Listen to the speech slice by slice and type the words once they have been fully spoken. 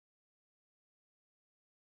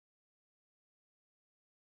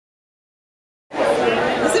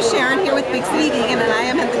I'm here with Big City Vegan, and I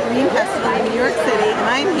am at the Green Festival in New York City, and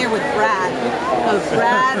I'm here with Brad of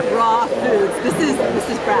Brad Raw Foods. This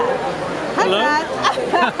is Brad. Hi, hello.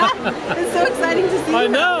 Brad. It's so exciting to see you. I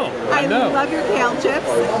know. I love your kale chips.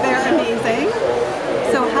 They're amazing.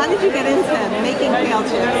 So how did you get into making kale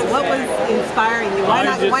chips? What was inspiring you?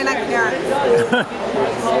 Why not carrots?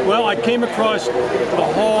 Well, I came across the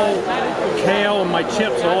whole kale and my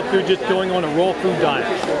chips all through just going on a raw food diet.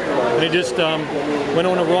 And I just went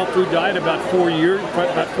on a raw food diet about 4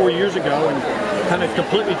 years ago, and kind of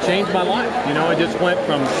completely changed my life. You know, I just went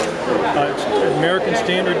from American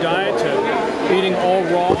standard diet to eating all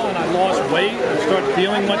raw, and I lost weight and started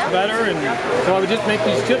feeling much better. And so I would just make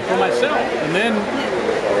these chips for myself, and then,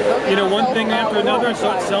 you know, one thing after another, and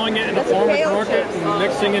start selling it in the farmer's market, and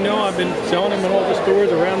next thing you know, I've been selling them in all the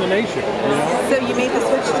stores around the nation. You know? So you made the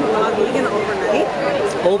switch to raw vegan overnight?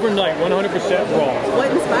 Overnight, 100% raw.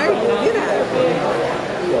 What inspired you to do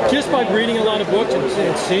that? Just by reading a lot of books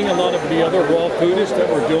and seeing a lot of the other raw foodists that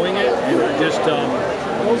were doing it, and I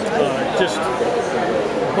just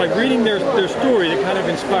by reading their story, that kind of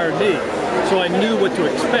inspired me. So I knew what to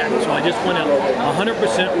expect. So I just went out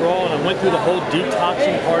 100% raw, and I went through the whole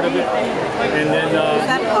detoxing part of it. And then is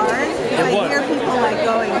that hard? Because I hear people like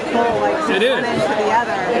going full, like from one end to the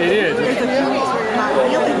other. It is. There's a few weeks where you're not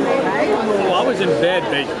feeling good, right? Well, I was in bed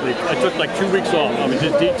basically. I took like 2 weeks off. I was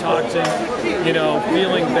just detoxing, you know,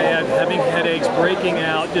 feeling bad, having headaches, breaking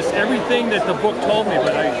out, just everything that the book told me.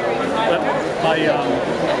 But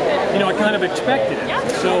you know, I kind of expected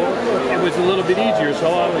it, so it was a little bit easier. So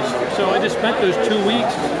I just spent those 2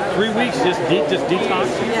 weeks, 3 weeks just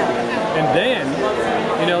detoxing, and then,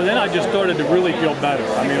 you know, then I just started to really feel better.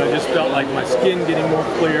 I mean, I just felt like my skin getting more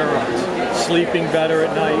clear, I was sleeping better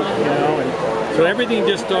at night, you know, and so everything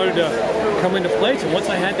just started to come into place. And once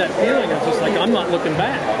I had that feeling, I was just like, I'm not looking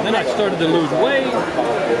back. And then I started to lose weight,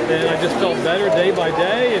 and I just felt better day by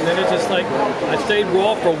day. And then it's just like I stayed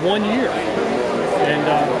raw for 1 year, and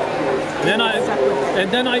then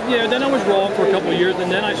I was raw for a couple of years,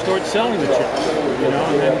 and then I started selling the chips, you know,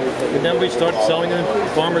 and then we started selling them in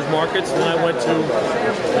farmers markets. And then I went to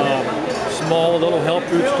small little health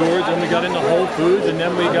food stores, and we got into Whole Foods, and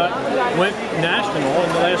then we went national in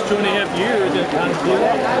the last 2.5 years, and kind of blew up.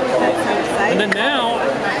 And then now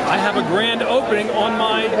I have a grand opening on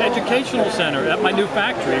my educational center at my new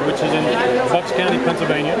factory, which is in Bucks County,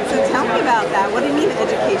 Pennsylvania. So tell me about that. What do you mean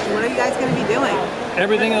education? What are you guys going to be doing?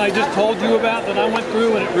 Everything that I just told you about that I went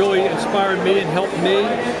through, and it really inspired me and helped me.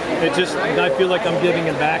 I feel like I'm giving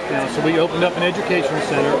it back now. So we opened up an educational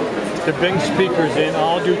center to bring speakers in.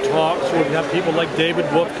 I'll do talks. We have people like David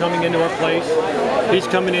Wolf coming into our place. He's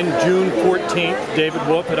coming in June 14th, David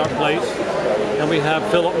Wolf at our place. And we have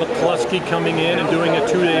Philip McCluskey coming in and doing a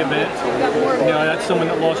 2-day event. You know, that's someone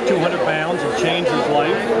that lost 200 pounds and changed his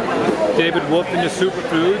life. David Wolf into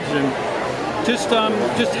superfoods, and just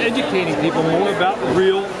educating people more about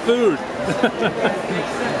real food.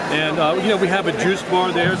 And you know, we have a juice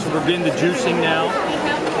bar there, so we're getting the juicing now,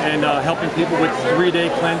 and helping people with 3-day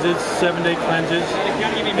cleanses, 7-day cleanses,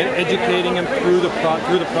 and educating them through the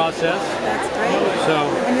process. That's great. So,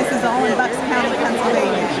 and this is all in Bucks County,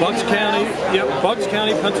 Pennsylvania. Bucks County, yep, Bucks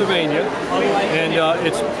County, Pennsylvania, and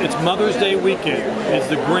it's Mother's Day weekend. It's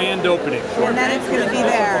the grand opening. And then it's going to be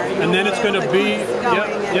there. And then it's going to be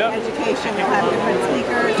education. You'll have different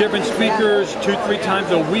speakers. Different speakers 2-3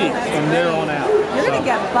 times a week from there on out. You're going to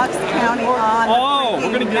get Bucks County on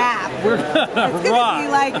the map. We're gonna it's going to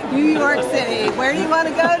be like New York City. Where do you want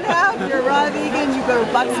to go now? If you're raw vegan, you go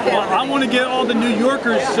to Bucks County. Well, I want to get all the New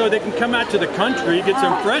Yorkers so they can come out to the country, get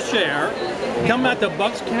some fresh air, come out to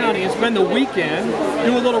Bucks County and spend the weekend,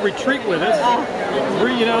 do a little retreat with us.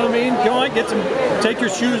 You know what I mean? Go on, take your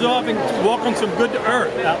shoes off and walk on some good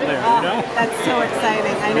earth out there, you know? That's so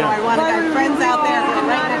exciting. I know. I have friends out there who are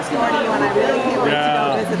right next door to you, and I really can't wait to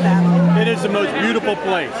go visit them. It is the most beautiful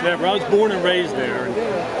place ever. I was born and raised there, and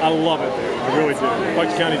I love it there. I really do.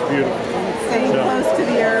 Bucks County's beautiful. Staying close to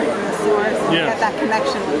the earth and the source, and get that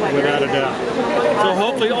connection with what without a doubt. So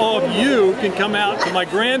hopefully all of you can come out to my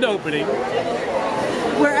grand opening.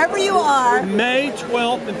 Wherever you are. May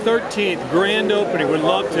 12th and 13th, grand opening. We'd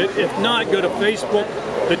love to. If not, go to Facebook,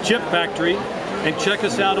 The Chip Factory, and check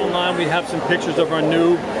us out online. We have some pictures of our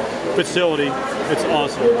new facility. It's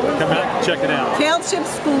awesome. Come out and check it out. Kale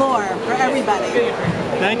Chips galore for everybody.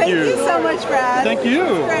 Thank you. Thank you so much, Brad. Thank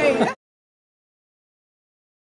you. Great.